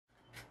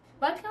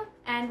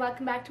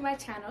Welcome back to my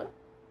channel.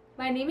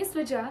 My name is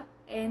Vijay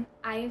and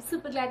I am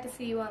super glad to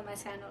see you on my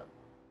channel.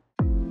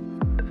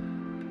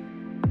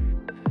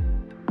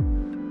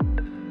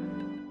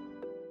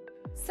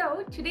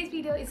 So today's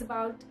video is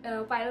about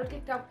viral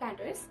TikTok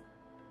planters.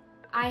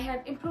 I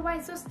have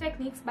improvised those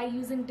techniques by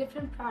using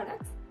different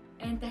products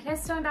and that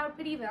has turned out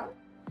pretty well.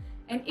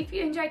 And if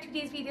you enjoyed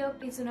today's video,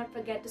 please do not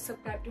forget to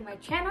subscribe to my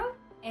channel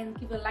and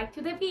give a like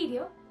to the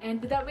video.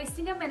 And without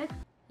wasting a minute,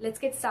 let's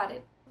get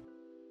started.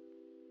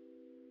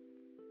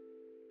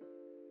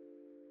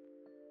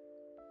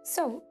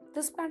 So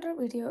this planter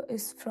video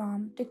is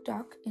from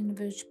TikTok, in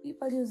which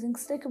people using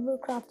stickable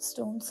craft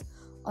stones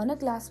on a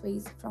glass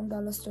vase from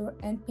dollar store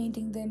and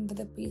painting them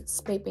with a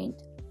spray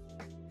paint.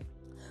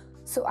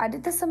 So I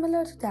did the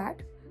similar to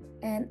that,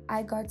 and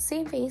I got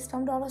same vase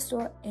from dollar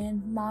store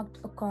and marked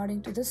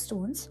according to the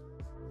stones.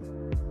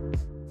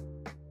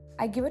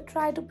 I give a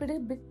try to pretty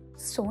big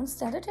stones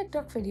than a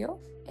TikTok video,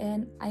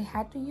 and I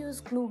had to use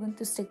glue gun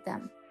to stick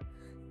them.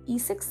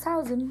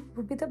 E6000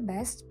 would be the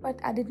best, but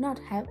I did not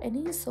have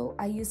any, so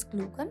I used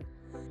glue gun.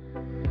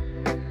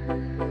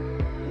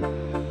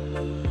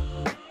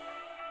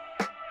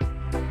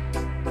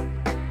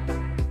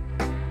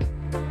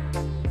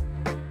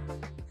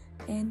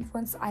 And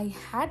once I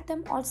had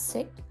them all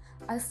sticked,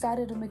 I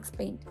started to mix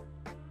paint.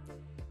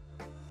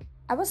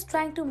 I was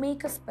trying to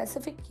make a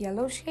specific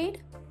yellow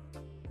shade,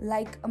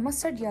 like a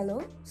mustard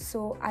yellow,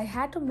 so I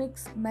had to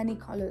mix many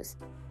colors.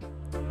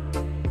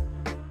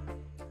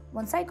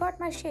 Once I got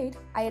my shade,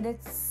 I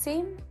added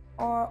same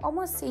or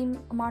almost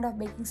same amount of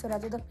baking soda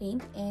to the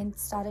paint and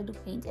started to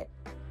paint it.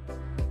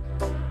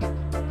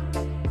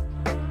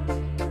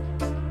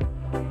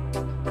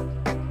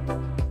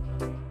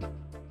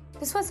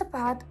 This was the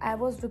part I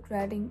was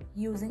regretting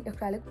using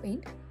acrylic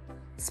paint.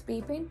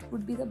 Spray paint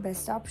would be the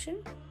best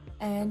option,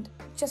 and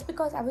just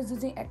because I was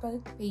using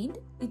acrylic paint,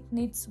 it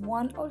needs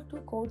 1 or 2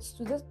 coats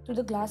to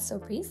the glass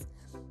surface.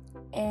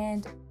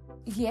 And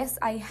yes,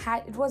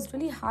 it was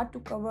really hard to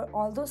cover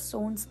all those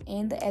stones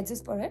and the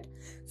edges for it,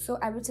 so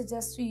I would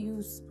suggest to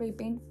use spray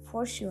paint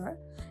for sure.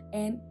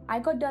 And I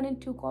got done in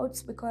 2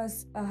 coats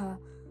because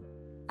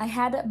I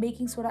had a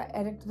baking soda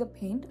added to the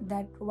paint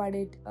that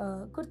provided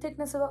a good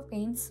thickness of the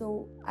paint,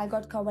 so I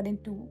got covered in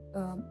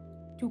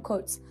 2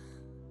 coats.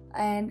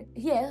 And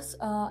yes,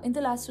 in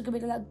the last, to give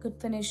it a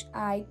good finish,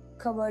 I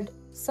covered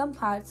some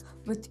parts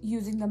with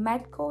using the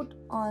matte coat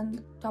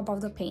on top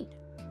of the paint.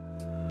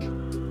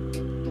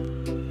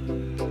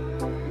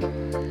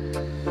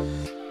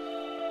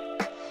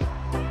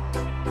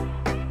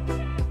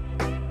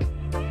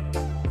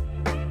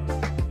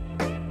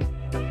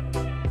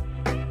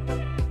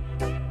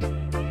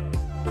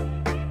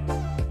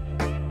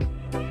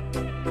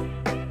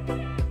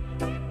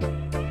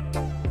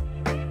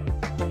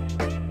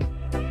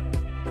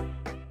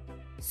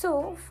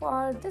 So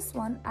for this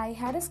one, I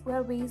had a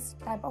square base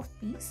type of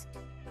piece.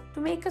 To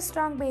make a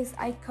strong base,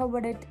 I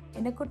covered it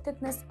in a good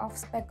thickness of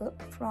speckle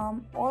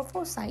from all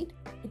 4 sides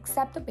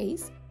except the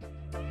base.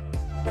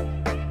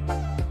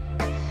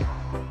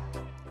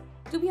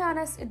 To be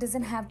honest, it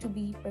doesn't have to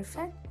be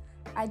perfect.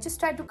 I just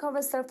try to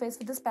cover surface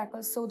with the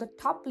speckle so the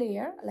top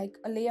layer, like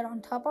a layer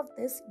on top of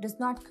this, does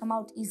not come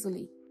out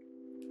easily.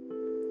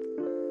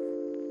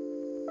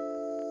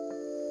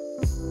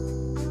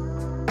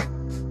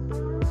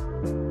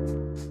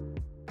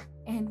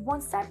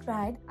 Once that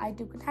dried, I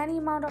took a tiny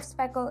amount of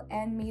speckle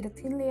and made a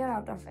thin layer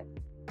out of it.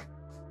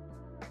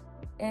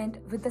 And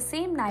with the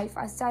same knife,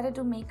 I started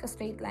to make a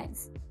straight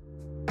lines.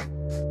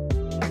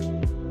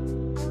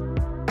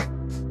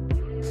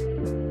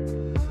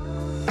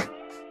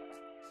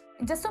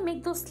 And just to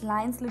make those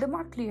lines a little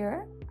more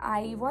clear,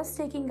 I was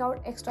taking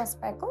out extra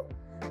speckle.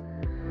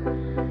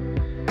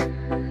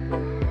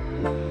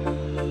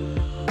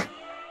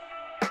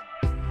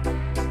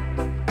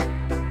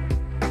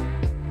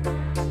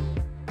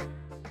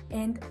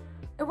 And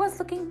it was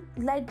looking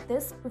like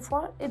this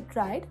before it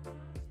dried,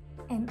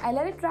 and I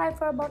let it dry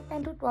for about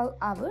 10 to 12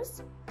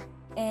 hours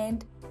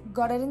and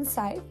got it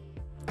inside.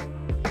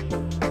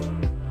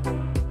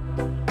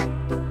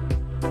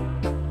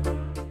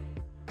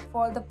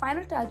 For the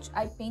final touch,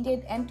 I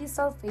painted empty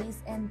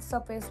surface and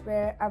surface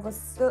where I was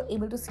still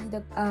able to see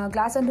the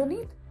glass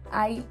underneath.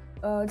 I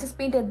just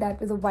painted that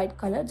with a white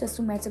color just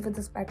to match it with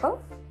the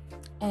speckle,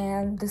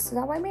 and this is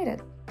how I made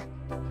it.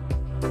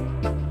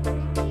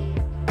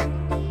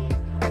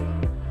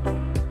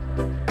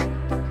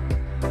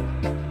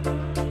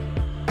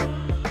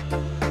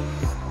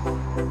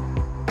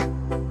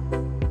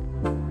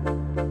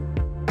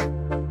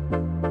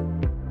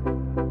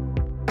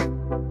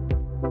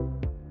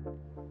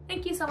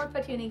 Thank you so much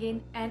for tuning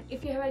in, and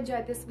if you have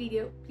enjoyed this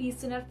video, please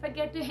do not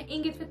forget to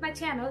engage with my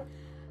channel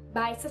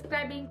by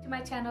subscribing to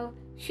my channel,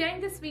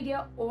 sharing this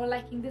video or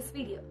liking this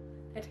video.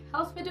 That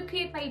helps me to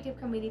create my YouTube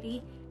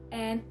community,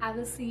 and I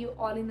will see you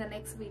all in the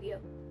next video.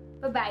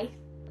 Bye bye.